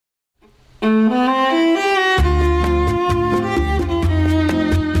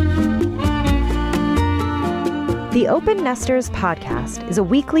The Open Nesters Podcast is a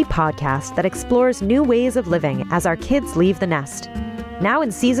weekly podcast that explores new ways of living as our kids leave the nest. Now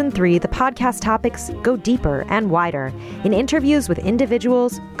in Season 3, the podcast topics go deeper and wider in interviews with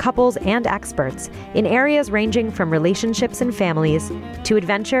individuals, couples, and experts in areas ranging from relationships and families to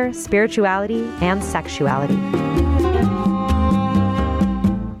adventure, spirituality, and sexuality.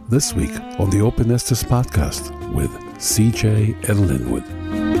 This week on the Open Nesters Podcast with CJ and Linwood.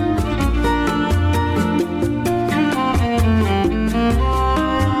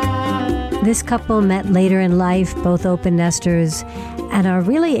 This couple met later in life, both open nesters, and are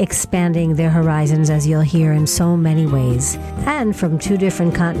really expanding their horizons, as you'll hear, in so many ways, and from two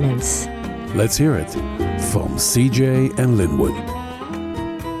different continents. Let's hear it from CJ and Linwood.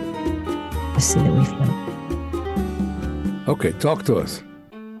 Let's see that we've got. Okay, talk to us.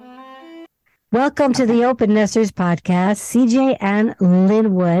 Welcome to the Open Nesters Podcast, CJ and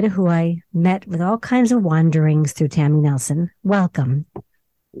Linwood, who I met with all kinds of wanderings through Tammy Nelson. Welcome.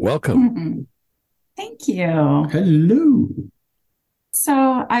 Welcome. Thank you. Hello.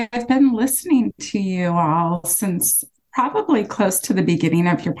 So I've been listening to you all since probably close to the beginning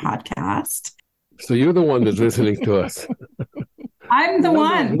of your podcast. So you're the one that's listening to us. I'm the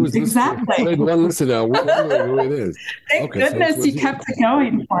one. Exactly. The one listener. We're wondering who it is. Thank goodness you kept it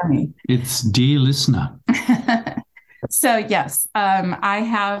going for me. It's dear listener. So yes, I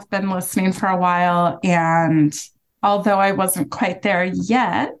have been listening for a while, and although I wasn't quite there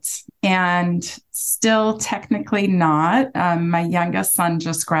yet, and still technically not, my youngest son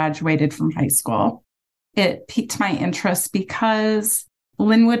just graduated from high school. It piqued my interest because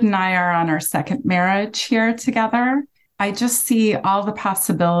Linwood and I are on our second marriage here together. I just see all the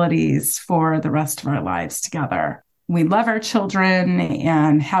possibilities for the rest of our lives together. We love our children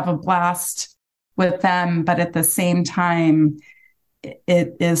and have a blast with them, but at the same time,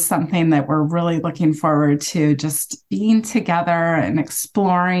 it is something that we're really looking forward to, just being together and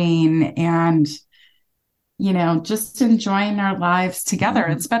exploring and, you know, just enjoying our lives together.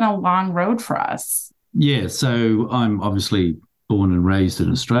 It's been a long road for us. Yeah, so I'm obviously born and raised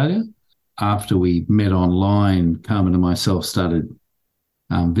in Australia. After we met online, Carmen and myself started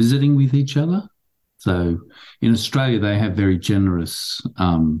visiting with each other. So in Australia, they have very generous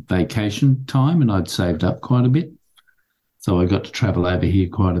vacation time, and I'd saved up quite a bit. So I got to travel over here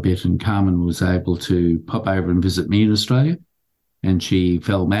quite a bit, and Carmen was able to pop over and visit me in Australia. And she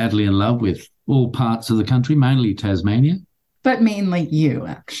fell madly in love with all parts of the country, mainly Tasmania. But mainly you,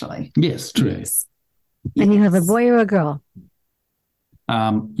 actually. Yes, true. Yes. And you have a boy or a girl?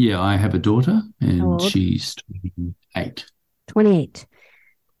 Yeah, I have a daughter, and How old? she's 28. 28.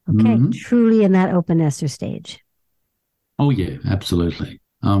 Okay, Truly in that open nester stage. Oh, yeah, absolutely.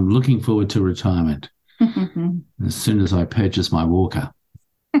 I'm looking forward to retirement. As soon as I purchase my walker.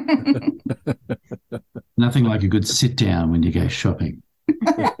 Nothing like a good sit down when you go shopping.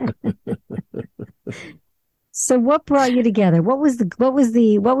 So what brought you together? What was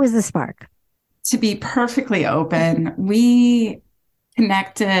the spark? To be perfectly open, we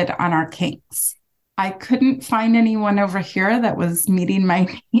connected on our kinks. I couldn't find anyone over here that was meeting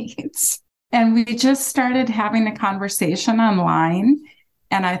my needs. And we just started having a conversation online.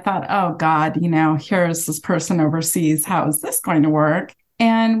 And I thought, oh, God, you know, here's this person overseas. How is this going to work?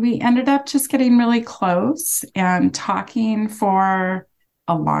 And we ended up just getting really close and talking for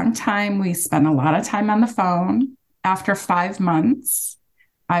a long time. We spent a lot of time on the phone. After 5 months,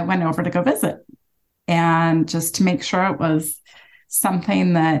 I went over to go visit. And just to make sure it was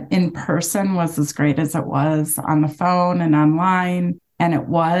something that in person was as great as it was on the phone and online. And it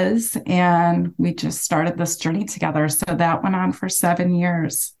was, and we just started this journey together. So that went on for 7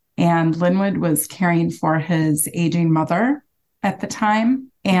 years. And Linwood was caring for his aging mother at the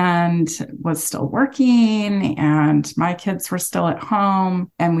time and was still working, and my kids were still at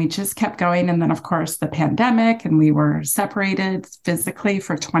home, and we just kept going. And then, of course, the pandemic, and we were separated physically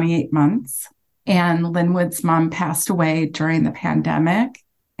for 28 months. And Linwood's mom passed away during the pandemic.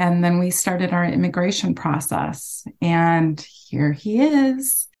 And then we started our immigration process, and here he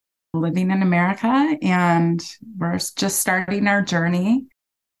is living in America, and we're just starting our journey.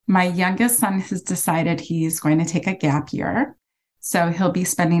 My youngest son has decided he's going to take a gap year. So he'll be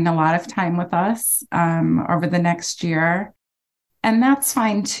spending a lot of time with us over the next year. And that's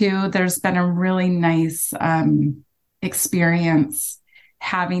fine too. There's been a really nice experience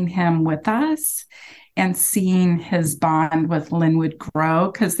having him with us and seeing his bond with Linwood grow,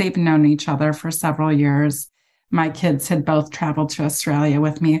 because they've known each other for several years. My kids had both traveled to Australia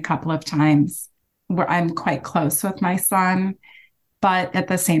with me a couple of times, where I'm quite close with my son. But at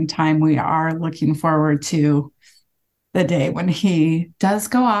the same time, we are looking forward to the day when he does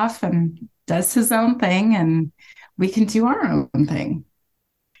go off and does his own thing, and we can do our own thing.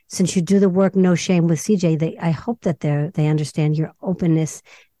 Since you do the work No Shame with CJ, I hope that they understand your openness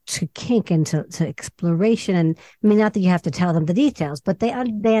to kink and to exploration. And I mean, not that you have to tell them the details, but they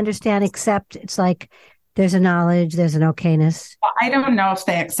understand, accept. It's like there's a knowledge, there's an okayness. Well, I don't know if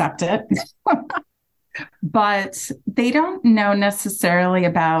they accept it, but they don't know necessarily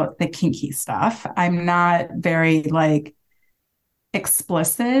about the kinky stuff. I'm not very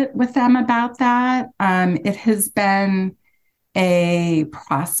explicit with them about that. It has been a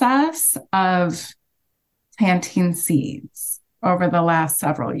process of planting seeds over the last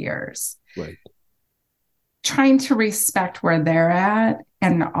several years. Right. Trying to respect where they're at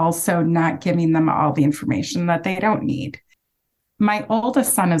and also not giving them all the information that they don't need. My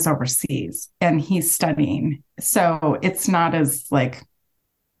oldest son is overseas and he's studying. So it's not as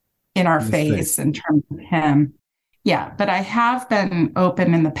in our face in terms of him. Yeah, but I have been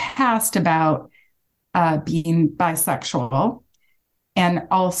open in the past about being bisexual and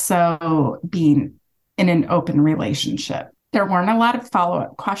also being in an open relationship. There weren't a lot of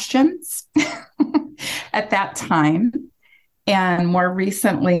follow-up questions at that time. And more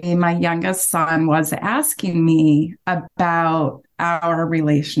recently, my youngest son was asking me about our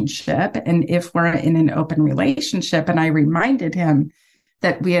relationship and if we're in an open relationship. And I reminded him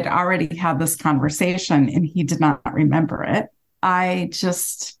that we had already had this conversation and he did not remember it. I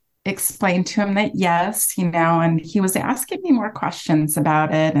just explained to him that yes, and he was asking me more questions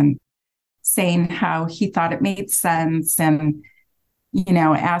about it and saying how he thought it made sense and,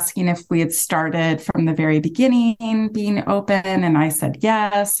 asking if we had started from the very beginning being open. And I said,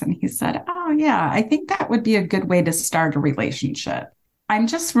 yes. And he said, oh yeah, I think that would be a good way to start a relationship. I'm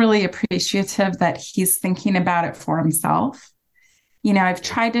just really appreciative that he's thinking about it for himself. I've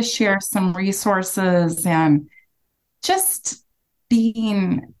tried to share some resources and just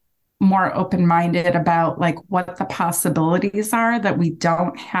being more open-minded about what the possibilities are, that we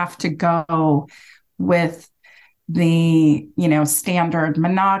don't have to go with the, standard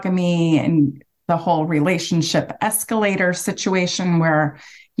monogamy and the whole relationship escalator situation where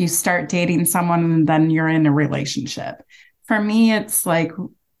you start dating someone and then you're in a relationship. For me, it's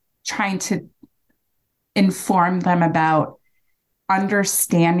trying to inform them about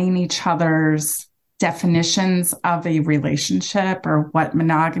understanding each other's definitions of a relationship or what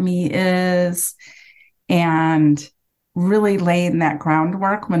monogamy is, and really laying that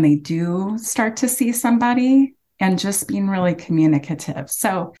groundwork when they do start to see somebody and just being really communicative.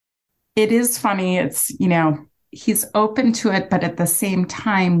 So it is funny. It's, he's open to it, but at the same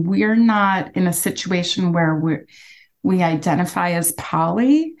time, we're not in a situation where we identify as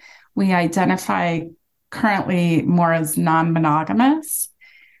poly. We identify currently more as non-monogamous.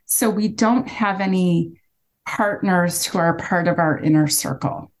 So we don't have any partners who are part of our inner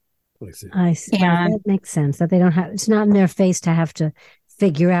circle. I see. And that makes sense, that they don't have, it's not in their face to have to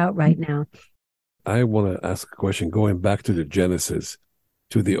figure out right now. I want to ask a question going back to the genesis,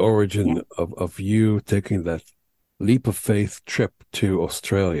 to the origin of you taking that leap of faith trip to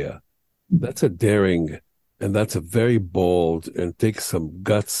Australia. That's a daring, and that's a very bold and takes some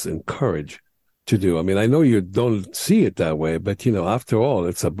guts and courage to do. I mean, I know you don't see it that way, but after all,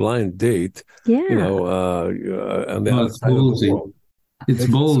 it's a blind date. Yeah. On the other side of the world. It's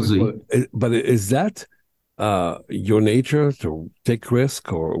ballsy. But is that your nature to take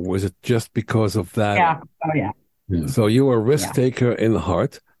risk, or was it just because of that? Yeah. Oh, yeah. So you were a risk taker in the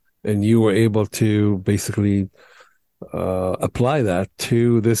heart, and you were able to basically apply that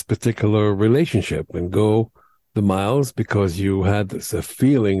to this particular relationship and go the miles because you had this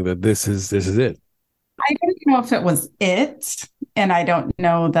feeling that this is it. I don't know if it was it, and I don't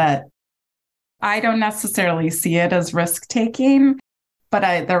know that. I don't necessarily see it as risk taking,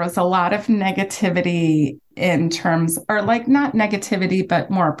 but there was a lot of negativity in terms, or not negativity, but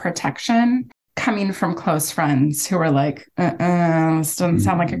more protection coming from close friends who were like, this doesn't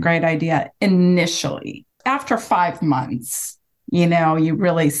sound like a great idea initially. After 5 months, you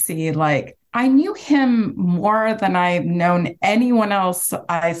really see I knew him more than I've known anyone else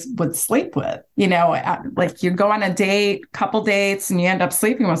I would sleep with. You go on a date, couple dates, and you end up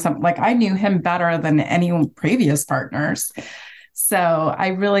sleeping with someone. I knew him better than any previous partners. So I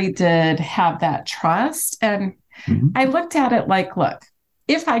really did have that trust. And I looked at it look,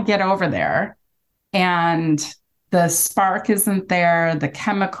 if I get over there and the spark isn't there, the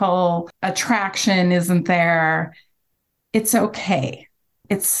chemical attraction isn't there, it's okay.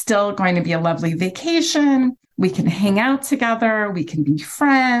 It's still going to be a lovely vacation. We can hang out together. We can be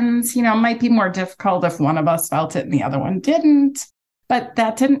friends. It might be more difficult if one of us felt it and the other one didn't, but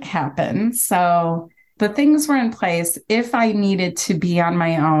that didn't happen. So the things were in place. If I needed to be on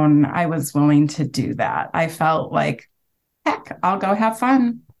my own, I was willing to do that. I felt like, heck, I'll go have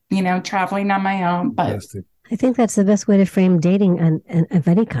fun, traveling on my own. But I think that's the best way to frame dating of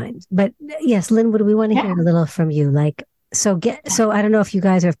any kind. But yes, Linwood, we want to hear a little from you. So I don't know if you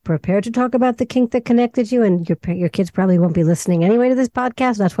guys are prepared to talk about the kink that connected you, and your kids probably won't be listening anyway to this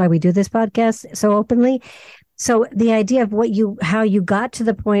podcast. That's why we do this podcast so openly. So the idea of how you got to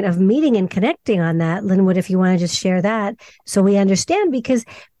the point of meeting and connecting on that, Linwood, if you want to just share that so we understand, because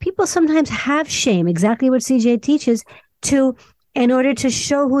people sometimes have shame, exactly what CJ teaches, in order to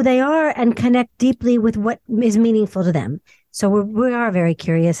show who they are and connect deeply with what is meaningful to them. So we are very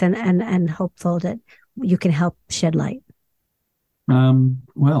curious and hopeful that you can help shed light. We're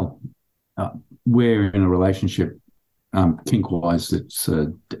in a relationship, kink-wise, it's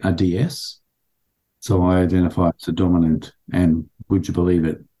a DS. So I identify as a dominant, and would you believe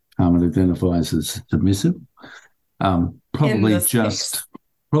it, Carmen identifies as submissive. Probably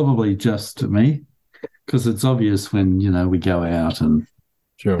just to me, because it's obvious when, we go out and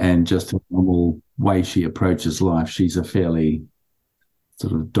just a normal way she approaches life, she's a fairly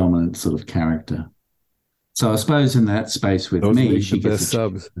sort of dominant sort of character. So I suppose in that space with me, she gets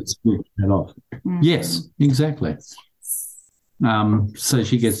subs. Switch that off. Mm-hmm. Yes, exactly. So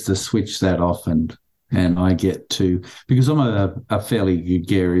she gets to switch that off, and I get to, because I'm a fairly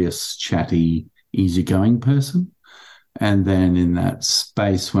gregarious, chatty, easygoing person. And then in that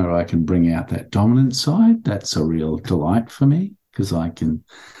space where I can bring out that dominant side, that's a real delight for me, because I can,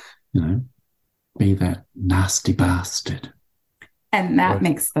 be that nasty bastard. And that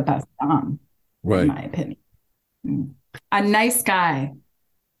makes the best dom, in my opinion. A nice guy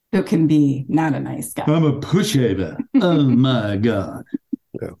who can be not a nice guy. I'm a pushover. Oh my God.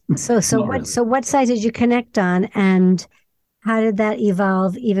 Yeah. So what side did you connect on, and how did that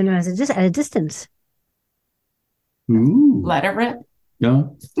evolve even at a distance? Ooh. Let it rip. Yeah,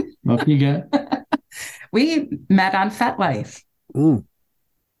 off you go. We met on FetLife. Ooh.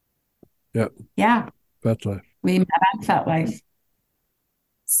 Yeah. FetLife. We met on FetLife.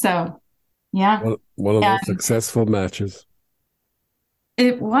 So, yeah. One of those successful matches.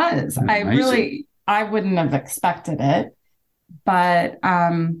 It was. Amazing. I wouldn't have expected it. But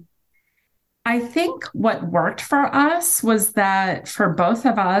I think what worked for us was that for both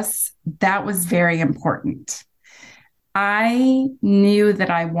of us, that was very important. I knew that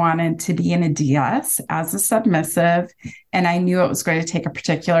I wanted to be in a DS as a submissive, and I knew it was going to take a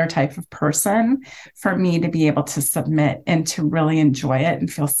particular type of person for me to be able to submit and to really enjoy it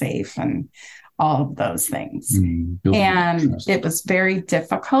and feel safe and all of those things. And it was very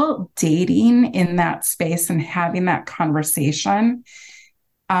difficult dating in that space and having that conversation,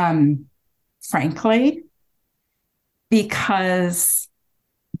 frankly, because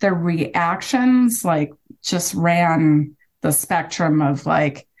the reactions just ran the spectrum of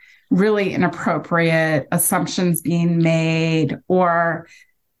really inappropriate assumptions being made, or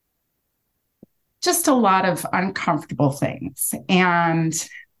just a lot of uncomfortable things. And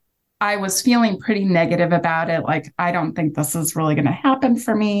I was feeling pretty negative about it. I don't think this is really going to happen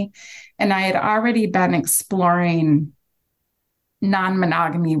for me. And I had already been exploring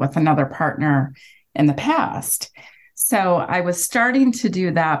non-monogamy with another partner in the past. So I was starting to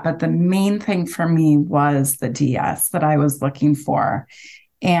do that, but the main thing for me was the DS that I was looking for.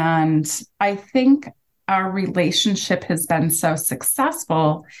 And I think our relationship has been so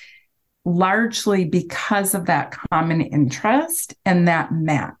successful largely because of that common interest and that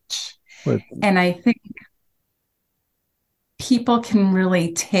match. And I think people can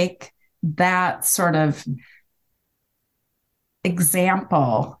really take that sort of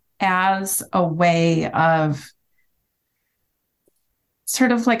example as a way of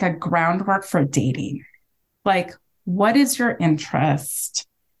sort of like a groundwork for dating. What is your interest?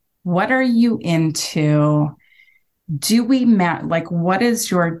 What are you into? Do we match? What is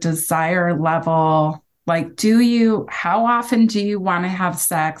your desire level? How often do you want to have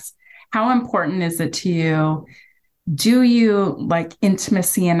sex? How important is it to you? Do you like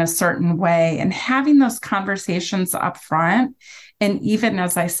intimacy in a certain way? And having those conversations up front. And even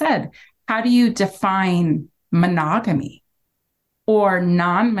as I said, how do you define monogamy or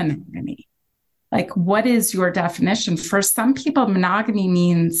non-monogamy? What is your definition? For some people, monogamy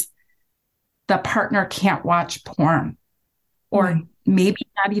means the partner can't watch porn or maybe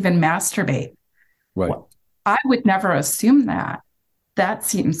not even masturbate. Right. Well, I would never assume that. That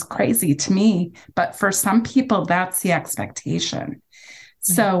seems crazy to me. But for some people, that's the expectation.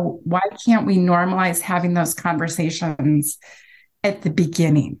 So why can't we normalize having those conversations at the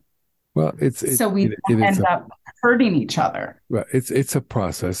beginning? Well, so we end up hurting each other. Right. It's a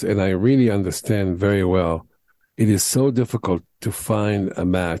process, and I really understand very well. It is so difficult to find a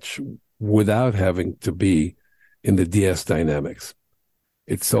match without having to be in the DS dynamics.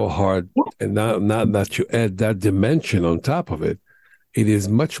 It's so hard, and now that you add that dimension on top of it, it is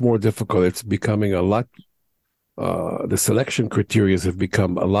much more difficult. It's becoming a lot. The selection criteria have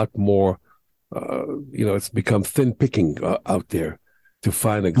become a lot more. It's become thin picking out there to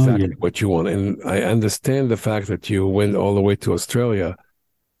find exactly what you want. And I understand the fact that you went all the way to Australia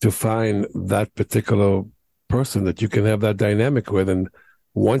to find that particular person that you can have that dynamic with. And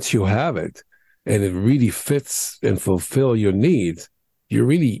once you have it and it really fits and fulfill your needs, you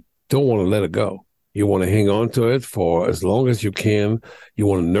really don't want to let it go. You want to hang on to it for as long as you can. You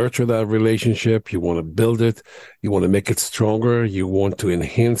want to nurture that relationship. You want to build it. You want to make it stronger. You want to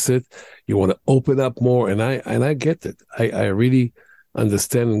enhance it. You want to open up more. And I get it. I really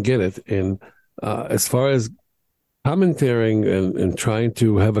understand and get it. And as far as commentating and trying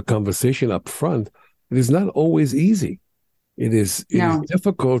to have a conversation up front, it is not always easy. It is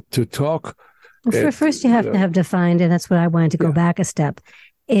difficult to talk. Well, first, you have to have defined, and that's what I wanted to go back a step.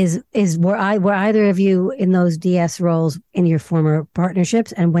 Were either of you in those DS roles in your former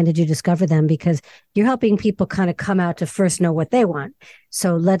partnerships, and when did you discover them? Because you're helping people kind of come out to first know what they want.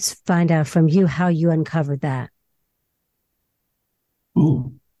 So let's find out from you how you uncovered that.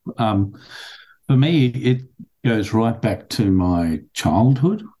 Ooh, for me, it goes right back to my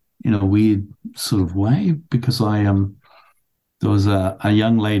childhood in a weird sort of way, because there was a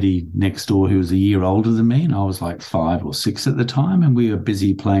young lady next door who was a year older than me, and I was like 5 or 6 at the time, and we were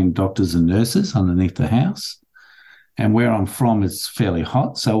busy playing doctors and nurses underneath the house. And where I'm from, it's fairly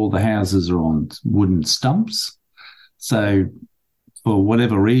hot, so all the houses are on wooden stumps. So for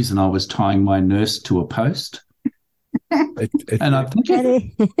whatever reason, I was tying my nurse to a post. And I think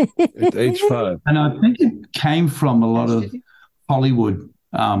at age 5. And I think it came from a lot of Hollywood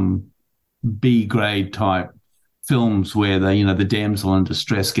B-grade type films where the damsel in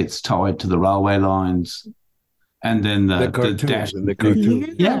distress gets tied to the railway lines, and then the cartoon.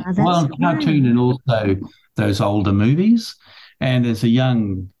 Cartoon, and also those older movies. And as a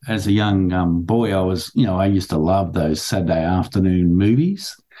young boy, I used to love those Saturday afternoon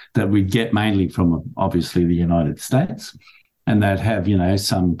movies that we'd get mainly from obviously the United States, and they'd have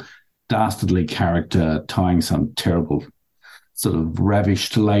some dastardly character tying some terrible sort of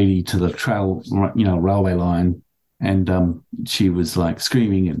ravished lady to the railway line. And she was like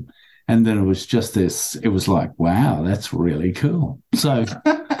screaming, and then it was just this. It was like, wow, that's really cool. So,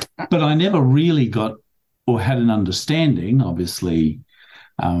 but I never really got or had an understanding. Obviously,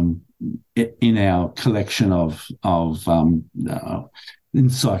 in our collection of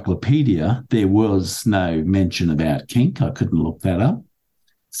encyclopedia, there was no mention about kink. I couldn't look that up,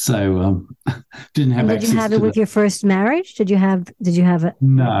 so didn't have. Did you have it with your first marriage? Did you have it?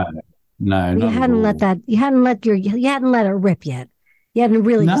 No. No, you hadn't let it rip yet. You hadn't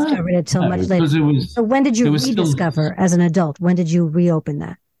really discovered it till much later. So when did you rediscover as an adult? When did you reopen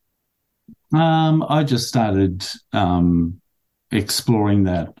that? I just started exploring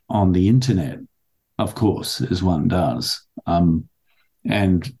that on the internet, of course, as one does,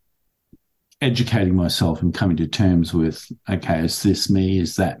 and educating myself and coming to terms with, okay, is this me?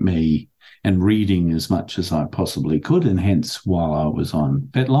 Is that me? And reading as much as I possibly could, and hence while I was on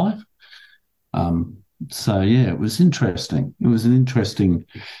FetLife. So yeah, it was interesting. It was an interesting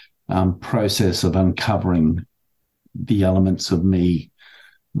process of uncovering the elements of me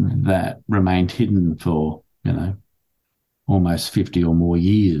that remained hidden for, almost 50 or more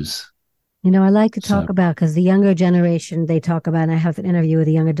years. I like to talk about, because the younger generation, they talk about, and I have an interview with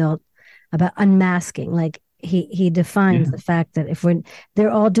a young adult about unmasking. Like he defines the fact that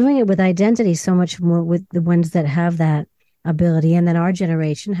they're all doing it with identity so much more with the ones that have that ability, and then our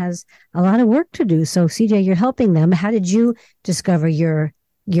generation has a lot of work to do. So CJ, you're helping them. How did you discover your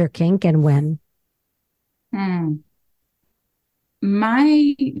kink, and when?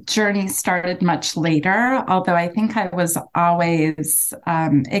 My journey started much later, although I think I was always,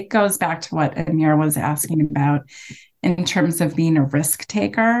 it goes back to what Amir was asking about in terms of being a risk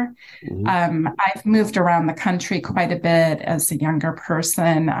taker. Mm-hmm. I've moved around the country quite a bit as a younger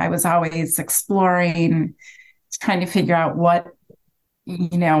person. I was always exploring, trying to figure out what my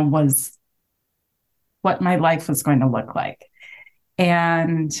life was going to look like.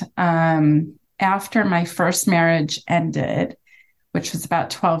 And after my first marriage ended, which was about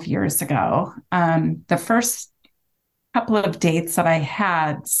 12 years ago, the first couple of dates that I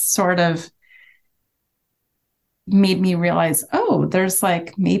had sort of made me realize, there's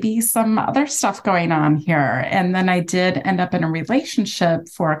like maybe some other stuff going on here. And then I did end up in a relationship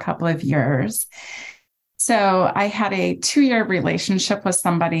for a couple of years. So I had a 2-year relationship with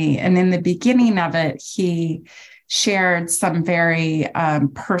somebody, and in the beginning of it, he shared some very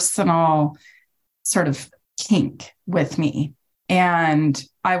personal sort of kink with me. And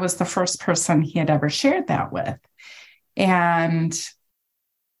I was the first person he had ever shared that with. And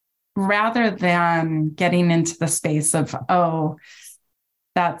rather than getting into the space of, oh,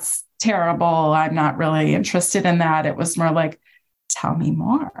 that's terrible, I'm not really interested in that, it was more like, tell me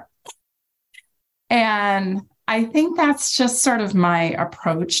more. And I think that's just sort of my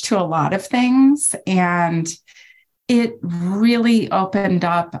approach to a lot of things. And it really opened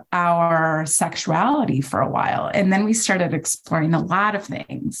up our sexuality for a while. And then we started exploring a lot of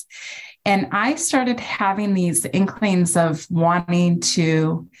things. And I started having these inklings of wanting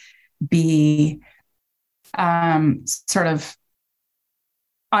to be sort of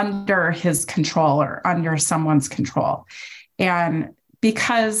under his control or under someone's control. And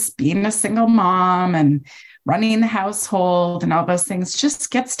because being a single mom and running the household and all those things just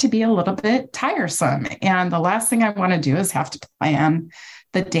gets to be a little bit tiresome. And the last thing I want to do is have to plan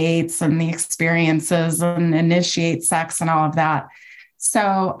the dates and the experiences and initiate sex and all of that.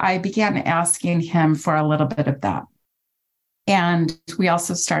 So I began asking him for a little bit of that. And we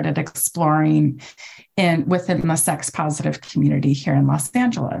also started exploring within the sex positive community here in Los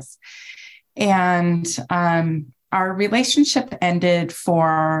Angeles. And our relationship ended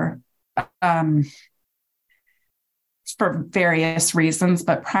for various reasons,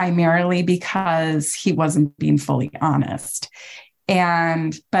 but primarily because he wasn't being fully honest.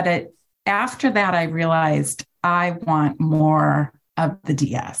 But after that, I realized I want more of the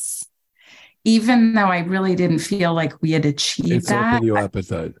DS. Even though I really didn't feel like we had achieved that. It's opened your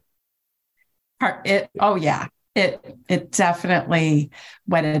appetite. It definitely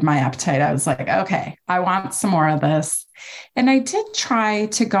whetted my appetite. I was like, okay, I want some more of this. And I did try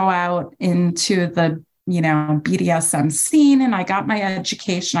to go out into the, BDSM scene, and I got my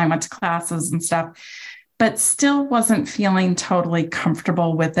education. I went to classes and stuff, but still wasn't feeling totally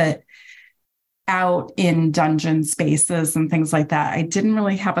comfortable with it out in dungeon spaces and things like that. I didn't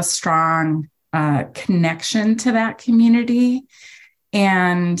really have a strong connection to that community.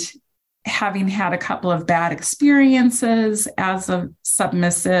 And having had a couple of bad experiences as a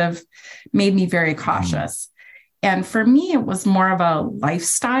submissive made me very cautious. And for me, it was more of a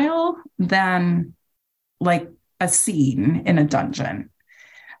lifestyle than like a scene in a dungeon.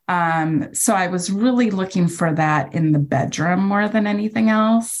 So I was really looking for that in the bedroom more than anything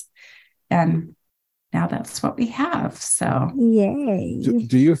else. And now that's what we have. So, yay.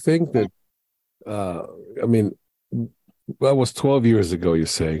 Do you think that, that was 12 years ago, you're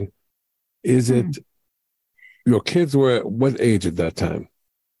saying. Is it, your kids were at what age at that time?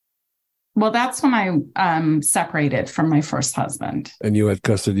 Well, that's when I separated from my first husband. And you had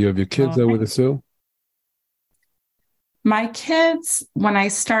custody of your kids, I would assume? My kids, when I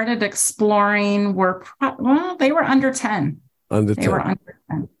started exploring, they were under 10. They were under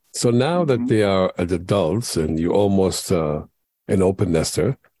 10. So now that they are adults and you're almost an open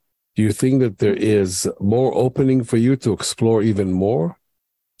nester, do you think that there is more opening for you to explore even more?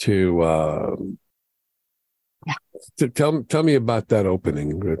 To tell me about that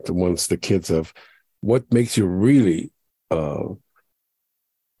opening once the kids have, what makes you really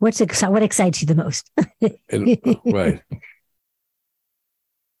what excites you the most? Right.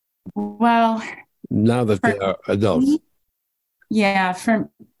 Well, now that they are adults. Yeah,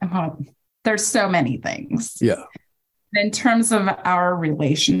 there's so many things. Yeah. In terms of our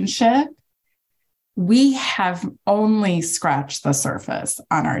relationship, we have only scratched the surface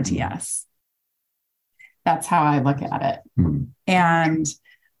on our DS. That's how I look at it. Mm-hmm. And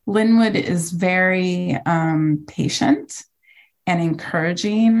Linwood is very patient and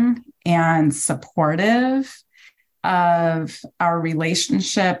encouraging and supportive of our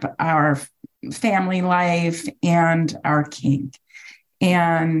relationship, our family life, and our kink.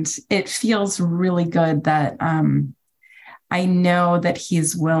 And it feels really good that I know that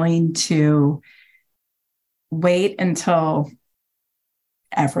he's willing to wait until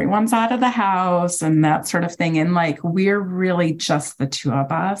everyone's out of the house and that sort of thing. And like, we're really just the two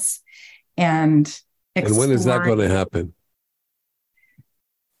of us. And when is that going to happen?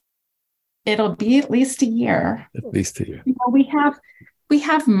 It'll be at least a year. At least a year. We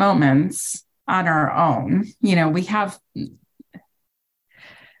have moments on our own. We have,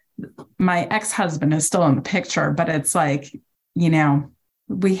 my ex-husband is still in the picture, but it's like,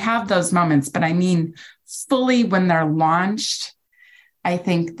 we have those moments, but I mean, fully when they're launched, I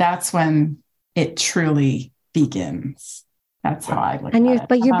think that's when it truly begins. That's how I look at it.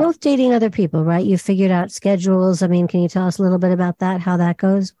 But you're both dating other people, right? You figured out schedules. I mean, can you tell us a little bit about that, how that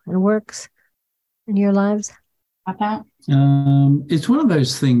goes and works? in your lives? About that? It's one of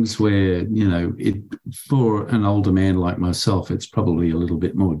those things where, for an older man like myself, it's probably a little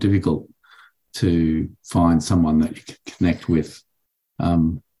bit more difficult to find someone that you can connect with.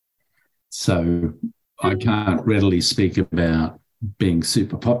 So I can't readily speak about being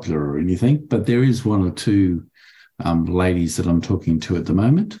super popular or anything, but there is one or two ladies that I'm talking to at the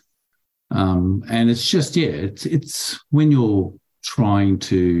moment. And it's just, it's when you're trying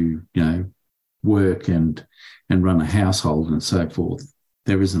to, work and run a household and so forth,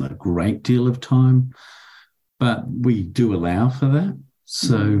 there isn't a great deal of time, but we do allow for that.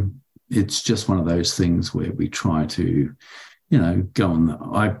 So it's just one of those things where we try to, go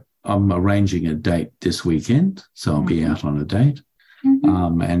on. I'm arranging a date this weekend, so I'll be out on a date.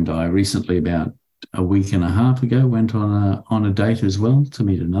 And I recently, about a week and a half ago, went on a date as well to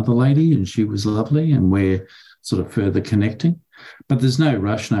meet another lady, and she was lovely, and we're sort of further connecting. But there's no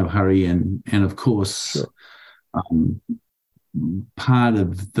rush, no hurry, and of course, Sure. Part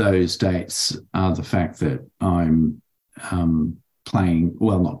of those dates are the fact that I'm playing,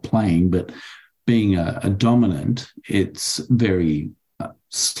 well, not playing, but being a dominant. It's very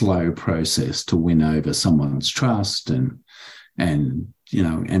slow process to win over someone's trust and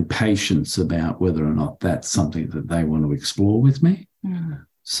patience about whether or not that's something that they want to explore with me.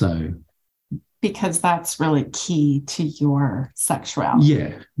 So, because that's really key to your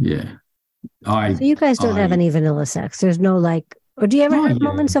sexuality. Yeah. So you guys don't have any vanilla sex. There's no or do you ever have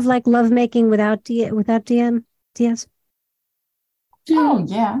moments of lovemaking without DS? Oh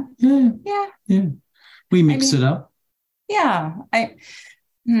yeah. Yeah. We mix it up. Yeah.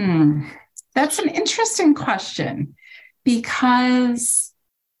 That's an interesting question, because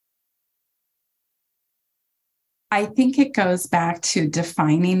I think it goes back to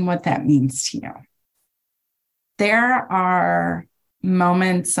defining what that means to you. There are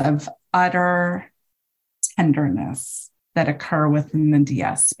moments of utter tenderness that occur within the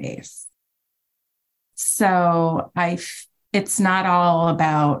DS space. So it's not all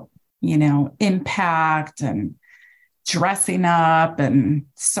about, impact and dressing up and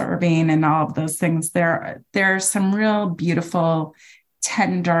serving and all of those things. There are some real beautiful,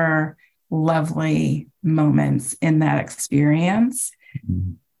 tender, lovely moments in that experience.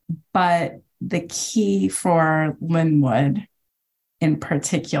 But the key for Linwood in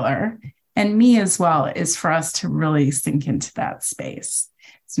particular, and me as well, is for us to really sink into that space.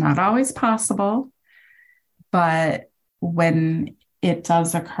 It's not always possible, but when it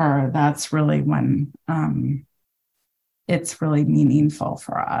does occur, that's really when it's really meaningful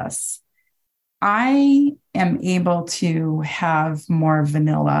for us. I am able to have more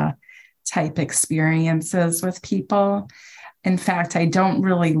vanilla type experiences with people. In fact, I don't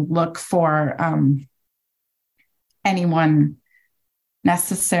really look for anyone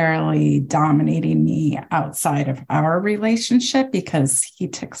necessarily dominating me outside of our relationship, because he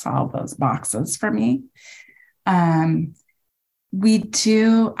ticks all those boxes for me. I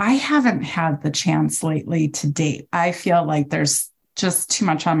haven't had the chance lately to date. I feel like there's just too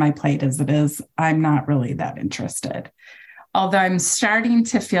much on my plate as it is. I'm not really that interested. Although I'm starting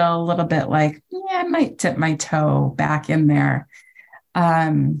to feel a little bit like, I might dip my toe back in there.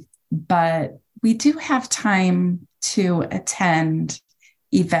 But we do have time to attend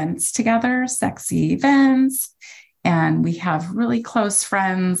events together, sexy events. And we have really close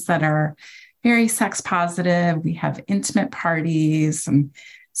friends that are very sex positive. We have intimate parties. And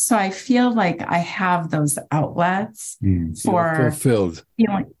so I feel like I have those outlets for fulfilled.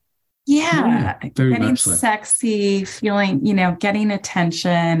 Feeling, very getting much so. Sexy, feeling, getting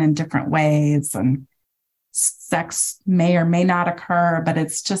attention in different ways. And sex may or may not occur, but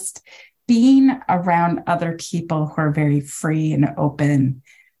it's just being around other people who are very free and open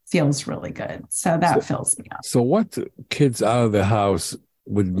feels really good. So that fills me up. So what kids out of the house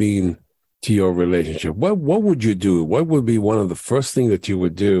would mean to your relationship? What would you do? What would be one of the first things that you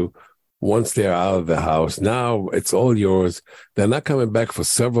would do once they're out of the house? Now it's all yours. They're not coming back for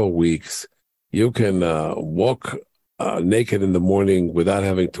several weeks. You can walk naked in the morning without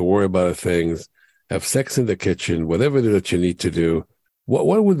having to worry about things, have sex in the kitchen, whatever it is that you need to do.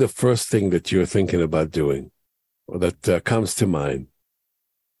 What would the first thing that you're thinking about doing, or that comes to mind?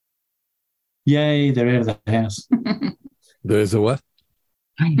 Yay, they're out of the house. There's a what?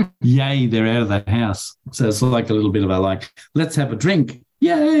 Yay, they're out of the house. So it's like a little bit of a let's have a drink.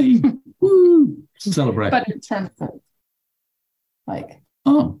 Yay. Woo. Celebrate. But in terms of I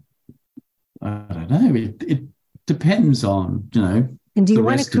don't know. It depends on, And do you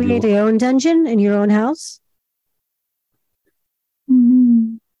want to create your own dungeon in your own house?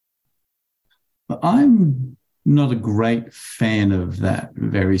 I'm not a great fan of that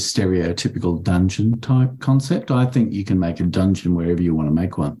very stereotypical dungeon type concept. I think you can make a dungeon wherever you want to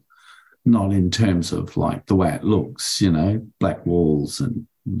make one, not in terms of like the way it looks, you know, black walls and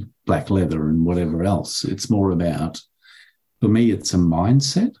black leather and whatever else. It's more about, for me, it's a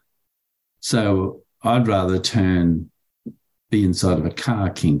mindset. So I'd rather turn the inside of a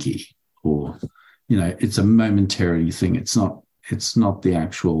car kinky, or, you know, it's a momentary thing. It's not the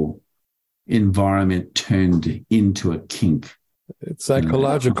actual environment turned into a kink. It's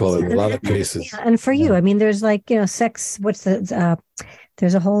psychological in a lot of cases. Yeah, and for you, I mean, there's like, you know, sex.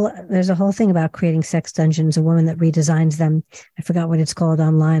 There's a whole thing about creating sex dungeons. A woman that redesigns them. I forgot what it's called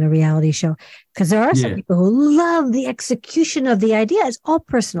online, a reality show. Because there are some people who love the execution of the idea. It's all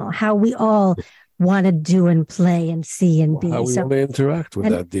personal. How we all want to do and play and see and be. How we want to interact with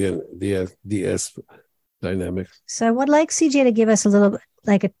that DS dynamics. So I would like CJ to give us a little,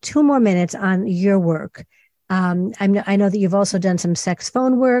 like 2 more minutes on your work. I know that you've also done some sex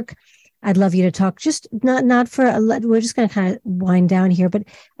phone work. I'd love you to talk, just not for, we're just going to kind of wind down here, but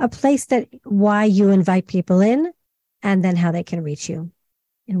a place that, why you invite people in, and then how they can reach you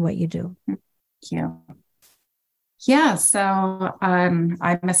and what you do. Thank you. Yeah, so I'm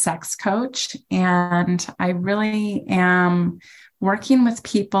a sex coach, and I really am working with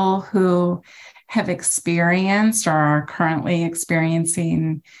people who have experienced or are currently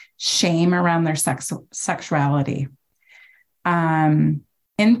experiencing shame around their sexuality.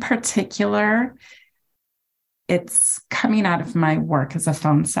 In particular, it's coming out of my work as a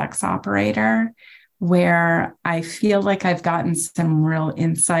phone sex operator, where I feel like I've gotten some real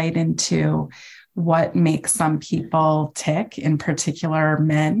insight into what makes some people tick, in particular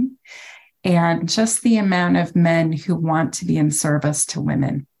men, and just the amount of men who want to be in service to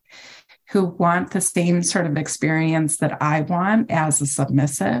women, who want the same sort of experience that I want as a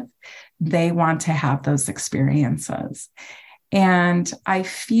submissive. They want to have those experiences. And I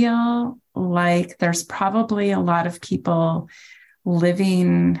feel like there's probably a lot of people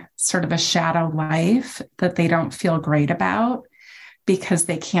living sort of a shadow life that they don't feel great about because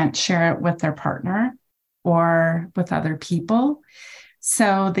they can't share it with their partner or with other people.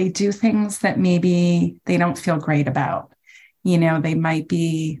 So they do things that maybe they don't feel great about. You know, they might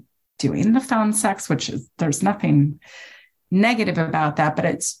be doing the phone sex, which is, there's nothing negative about that, but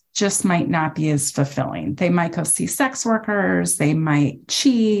it's just might not be as fulfilling. They might go see sex workers. They might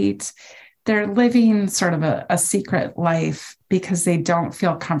cheat. They're living sort of a secret life because they don't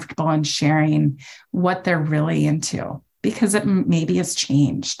feel comfortable in sharing what they're really into, because it maybe has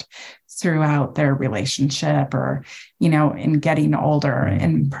changed throughout their relationship or, you know, in getting older.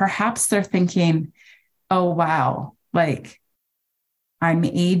 And perhaps they're thinking, oh, wow, like I'm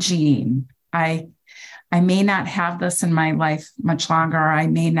aging. I may not have this in my life much longer. I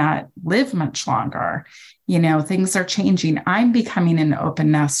may not live much longer. You know, things are changing. I'm becoming an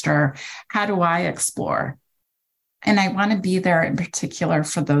open nester. How do I explore? And I want to be there in particular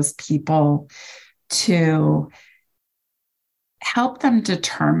for those people to help them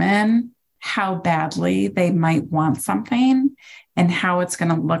determine how badly they might want something and how it's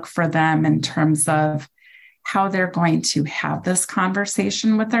going to look for them in terms of how they're going to have this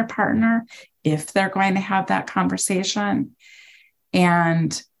conversation with their partner, if they're going to have that conversation,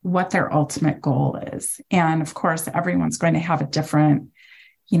 and what their ultimate goal is. And of course, everyone's going to have a different,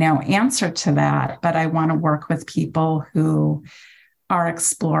 you know, answer to that. But I want to work with people who are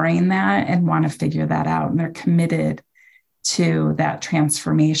exploring that and want to figure that out. And they're committed to that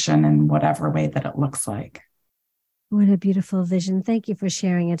transformation in whatever way that it looks like. What a beautiful vision. Thank you for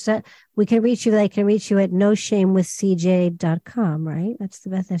sharing it. So we can reach you, they can reach you at noshamewithcj.com, right? That's the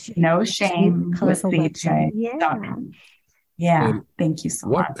best. noshamewithcj.com. Yeah. Thank you so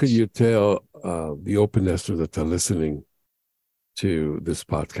much. What could you tell the open nesters that are listening to this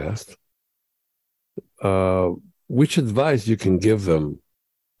podcast? Which advice you can give them,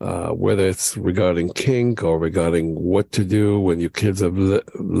 whether it's regarding kink or regarding what to do when your kids have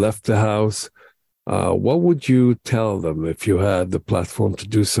left the house? What would you tell them if you had the platform to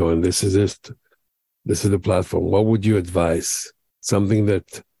do so? And this is it. This is the platform. What would you advise? Something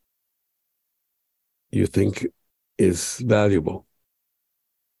that you think is valuable?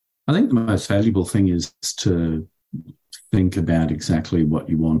 I think the most valuable thing is to think about exactly what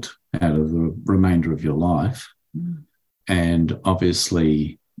you want out of the remainder of your life. And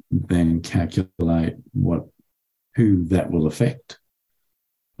obviously then calculate who that will affect.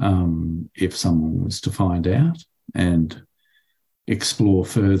 If someone was to find out, and explore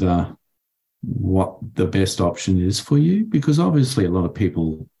further what the best option is for you, because obviously a lot of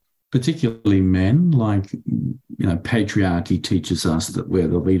people, particularly men, like, you know, patriarchy teaches us that we're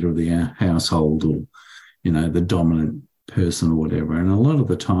the leader of the household, or, the dominant person or whatever. And a lot of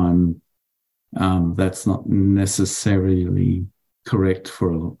the time, that's not necessarily correct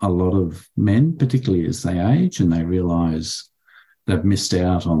for a lot of men, particularly as they age and they realise they've missed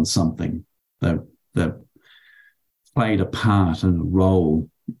out on something. They've played a part and a role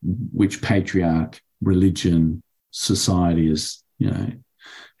which patriarch, religion, society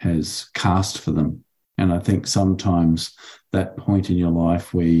has cast for them. And I think sometimes that point in your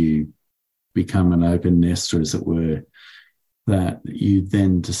life where you become an open nester, as it were, that you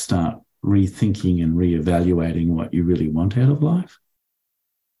then to start rethinking and reevaluating what you really want out of life.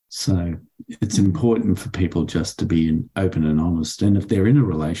 So it's important for people just to be open and honest. And if they're in a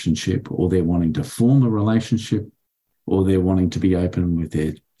relationship or they're wanting to form a relationship or they're wanting to be open with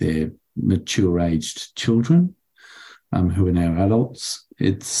their mature-aged children who are now adults,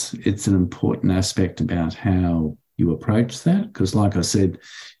 it's an important aspect about how you approach that. Because like I said,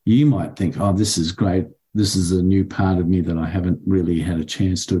 you might think, oh, this is great. This is a new part of me that I haven't really had a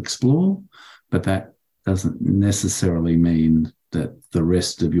chance to explore. But that doesn't necessarily mean that the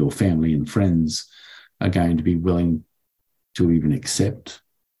rest of your family and friends are going to be willing to even accept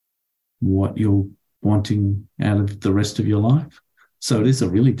what you're wanting out of the rest of your life. So it is a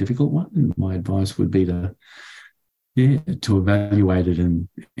really difficult one. And my advice would be to evaluate it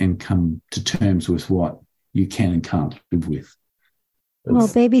and come to terms with what you can and can't live with. Well,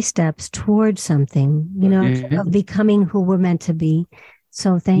 baby steps towards something, of becoming who we're meant to be.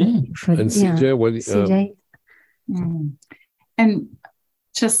 So thank you for and CJ, CJ. And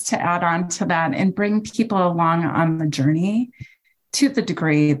just to add on to that and bring people along on the journey to the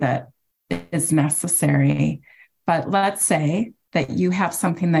degree that is necessary. But let's say that you have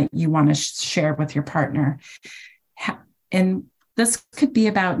something that you want to share with your partner. And this could be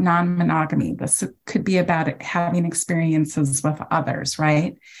about non-monogamy. This could be about having experiences with others,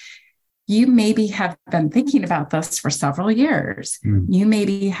 right? You maybe have been thinking about this for several years. You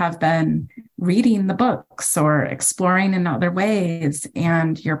maybe have been reading the books or exploring in other ways,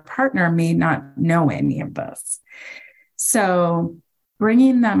 and your partner may not know any of this. So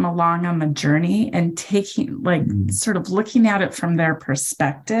bringing them along on the journey and taking, sort of looking at it from their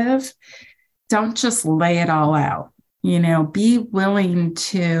perspective, don't just lay it all out. Be willing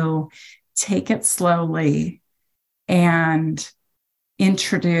to take it slowly and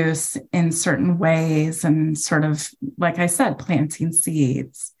introduce in certain ways and sort of, like I said, planting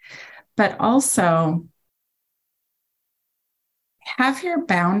seeds, but also have your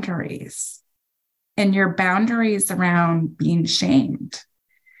boundaries and your boundaries around being shamed.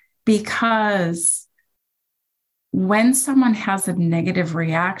 Because when someone has a negative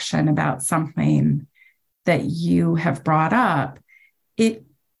reaction about something that you have brought up, you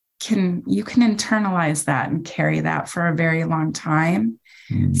can internalize that and carry that for a very long time.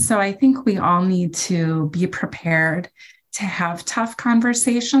 So I think we all need to be prepared to have tough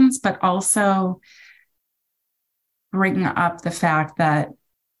conversations, but also bring up the fact that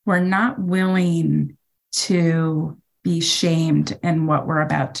we're not willing to be shamed in what we're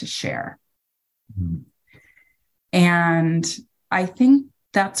about to share. And I think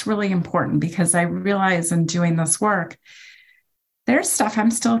that's really important, because I realize in doing this work, there's stuff I'm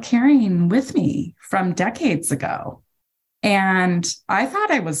still carrying with me from decades ago. And I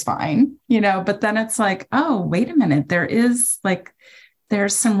thought I was fine, but then it's like, oh, wait a minute. There's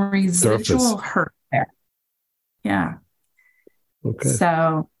some residual hurt there. Yeah. Okay.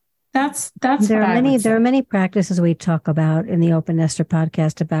 So that's there are many practices we talk about in the Open Nester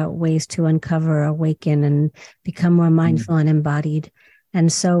podcast about ways to uncover, awaken, and become more mindful and embodied. And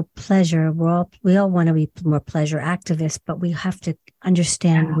so pleasure, we all want to be more pleasure activists, but we have to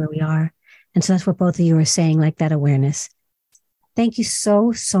understand where we are. And so that's what both of you are saying, like that awareness. Thank you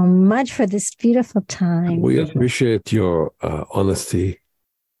so, so much for this beautiful time. We appreciate your honesty,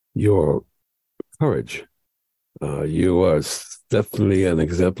 your courage. You are definitely an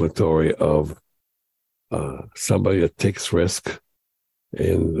exemplary of somebody that takes risk.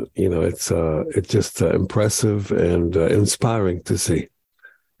 And, it's just impressive and inspiring to see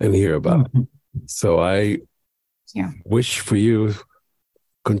and hear about. So I wish for you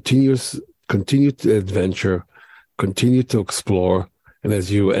continue to adventure, continue to explore. And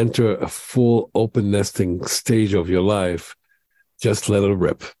as you enter a full open nesting stage of your life, just let it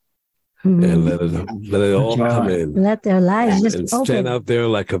rip. And let it all come in. Let their lives just and open. Stand out there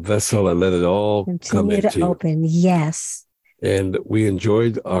like a vessel and let it all come into Continue to open. Yes. And we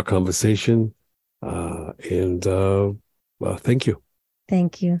enjoyed our conversation. And thank you.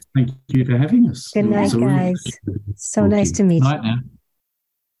 Thank you. Thank you for having us. Good night, guys. So nice to meet you. Night now.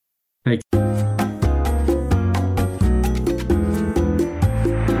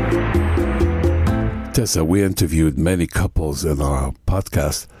 Take Tessa, we interviewed many couples in our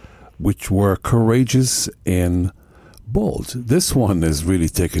podcast which were courageous and bold. This one is really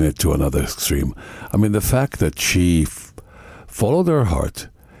taking it to another extreme. I mean, the fact that she followed her heart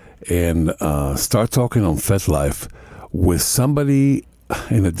and start talking on FetLife with somebody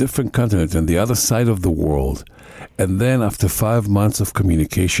in a different continent on the other side of the world, and then after 5 months of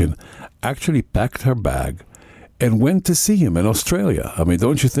communication, actually packed her bag and went to see him in Australia. I mean,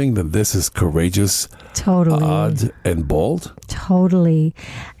 don't you think that this is courageous, totally, odd, and bold? Totally.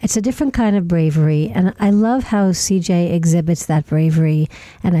 It's a different kind of bravery. And I love how CJ exhibits that bravery.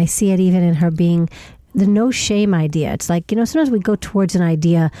 And I see it even in her being the no shame idea. It's like, sometimes we go towards an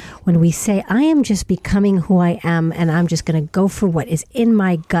idea when we say, I am just becoming who I am, and I'm just going to go for what is in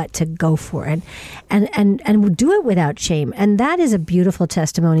my gut to go for it. And we'll do it without shame. And that is a beautiful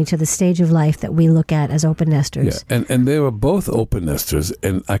testimony to the stage of life that we look at as open nesters. Yeah, and they were both open nesters.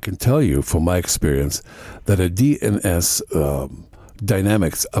 And I can tell you from my experience that a DNS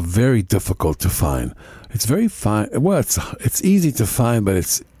dynamics are very difficult to find. It's very fine. Well, it's easy to find, but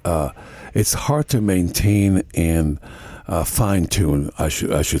it's hard to maintain and fine tune, I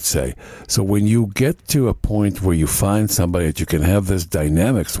should say. So when you get to a point where you find somebody that you can have this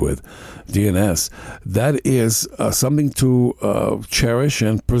dynamics with, DNS, that is something to cherish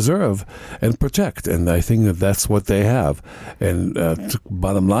and preserve and protect. And I think that that's what they have. And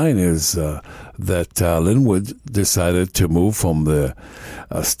bottom line is that Linwood decided to move from the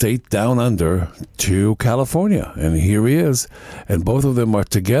state down under to California. And here he is. And both of them are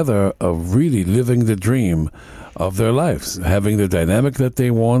together really living the dream of their lives, having the dynamic that they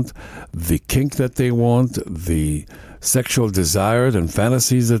want, the kink that they want, the sexual desires and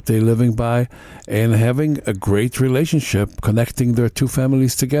fantasies that they're living by, and having a great relationship connecting their two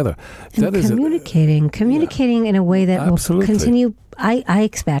families together. And that communicating in a way that Absolutely. will continue, I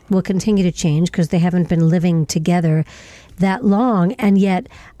expect, will continue to change because they haven't been living together that long. And yet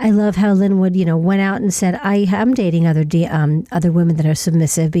I love how Linwood, went out and said, I am dating other women that are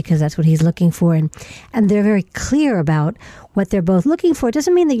submissive because that's what he's looking for. And they're very clear about what they're both looking for. It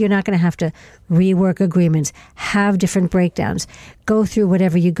doesn't mean that you're not going to have to rework agreements, have different breakdowns, go through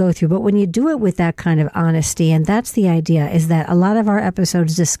whatever you go through. But when you do it with that kind of honesty, and that's the idea, is that a lot of our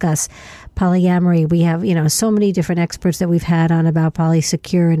episodes discuss polyamory. We have, so many different experts that we've had on about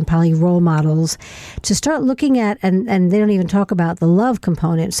polysecure and poly role models to start looking at, and they don't even talk about the love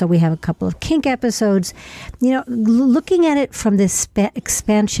component. So we have a couple of kink episodes, looking at it from this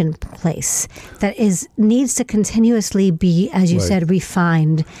expansion place that needs to continuously be, as you said,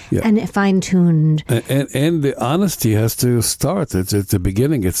 refined and fine-tuned. And the honesty has to start. It's at the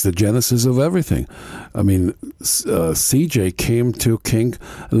beginning. It's the genesis of everything. I mean, CJ came to kink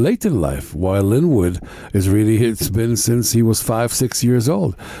late in life, while Linwood it's been since he was 5-6 years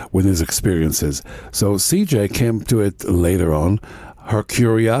old with his experiences. So CJ came to it later on. Her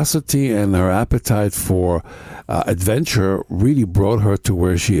curiosity and her appetite for adventure really brought her to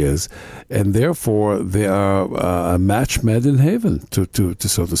where she is, and therefore they are a match made in heaven, to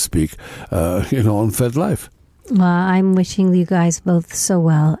so to speak, on FetLife. Well, I'm wishing you guys both so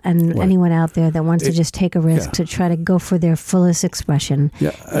well, and anyone out there that wants to just take a risk to try to go for their fullest expression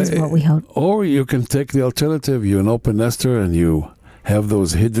is what we hope. Or you can take the alternative. You're an open nester and you have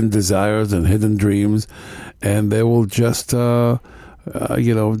those hidden desires and hidden dreams, and they will just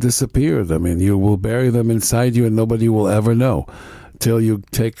disappeared. I mean, you will bury them inside you and nobody will ever know till you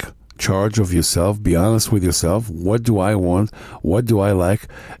take charge of yourself, be honest with yourself. What do I want? What do I like?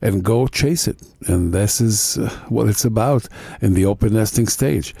 And go chase it. And this is what it's about in the open nesting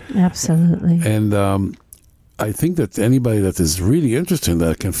stage. Absolutely. And I think that anybody that is really interested in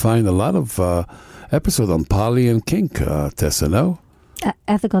that can find a lot of episodes on poly and kink, Tessa, no?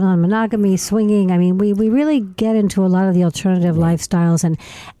 Ethical non-monogamy, swinging. I mean, we really get into a lot of the alternative lifestyles,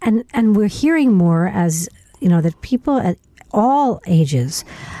 and we're hearing more as that people at all ages,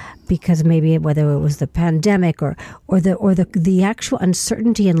 because maybe whether it was the pandemic or the actual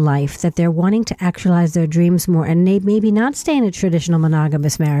uncertainty in life, that they're wanting to actualize their dreams more and maybe not stay in a traditional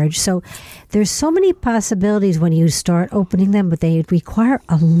monogamous marriage. So there's so many possibilities when you start opening them, but they require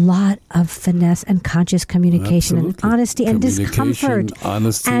a lot of finesse and conscious communication and honesty and discomfort.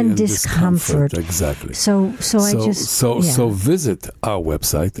 Honesty and discomfort. Exactly. So visit our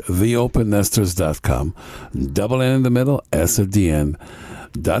website, theopennesters.com, double N in the middle, S at the end.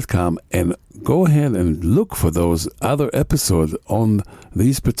 opennestor.com and go ahead and look for those other episodes on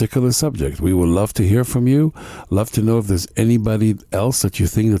these particular subjects. We would love to hear from you. Love to know if there's anybody else that you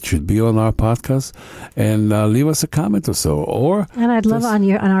think that should be on our podcast, and leave us a comment or so. And I'd love on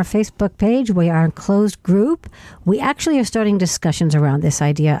our Facebook page, we are a closed group. We actually are starting discussions around this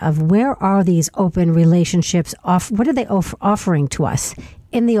idea of where are these open relationships what are they offering to us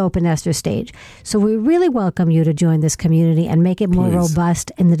in the Open Nester stage. So we really welcome you to join this community and make it more robust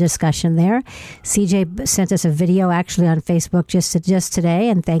in the discussion there. CJ sent us a video actually on Facebook just today,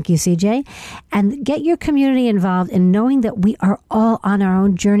 and thank you, CJ. And get your community involved in knowing that we are all on our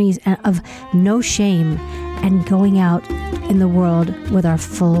own journeys of no shame and going out in the world with our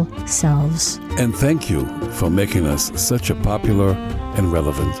full selves. And thank you for making us such a popular and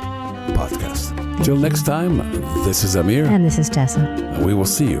relevant podcast. Till next time, this is Amir. And this is Tessa. And we will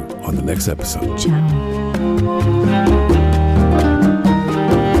see you on the next episode. Ciao.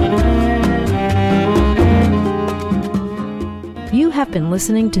 You have been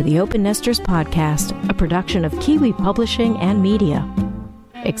listening to the Open Nesters Podcast, a production of Kiwi Publishing and Media.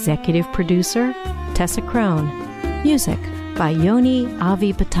 Executive producer, Tessa Crone. Music by Yoni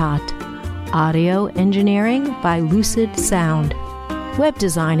Avi Patat. Audio engineering by Lucid Sound. Web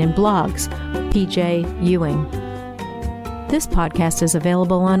design and blogs, PJ Ewing. This podcast is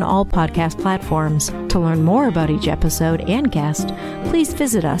available on all podcast platforms. To learn more about each episode and guest, please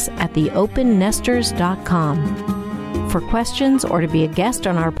visit us at theopennesters.com. For questions or to be a guest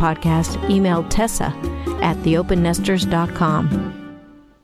on our podcast, email Tessa at theopennesters.com.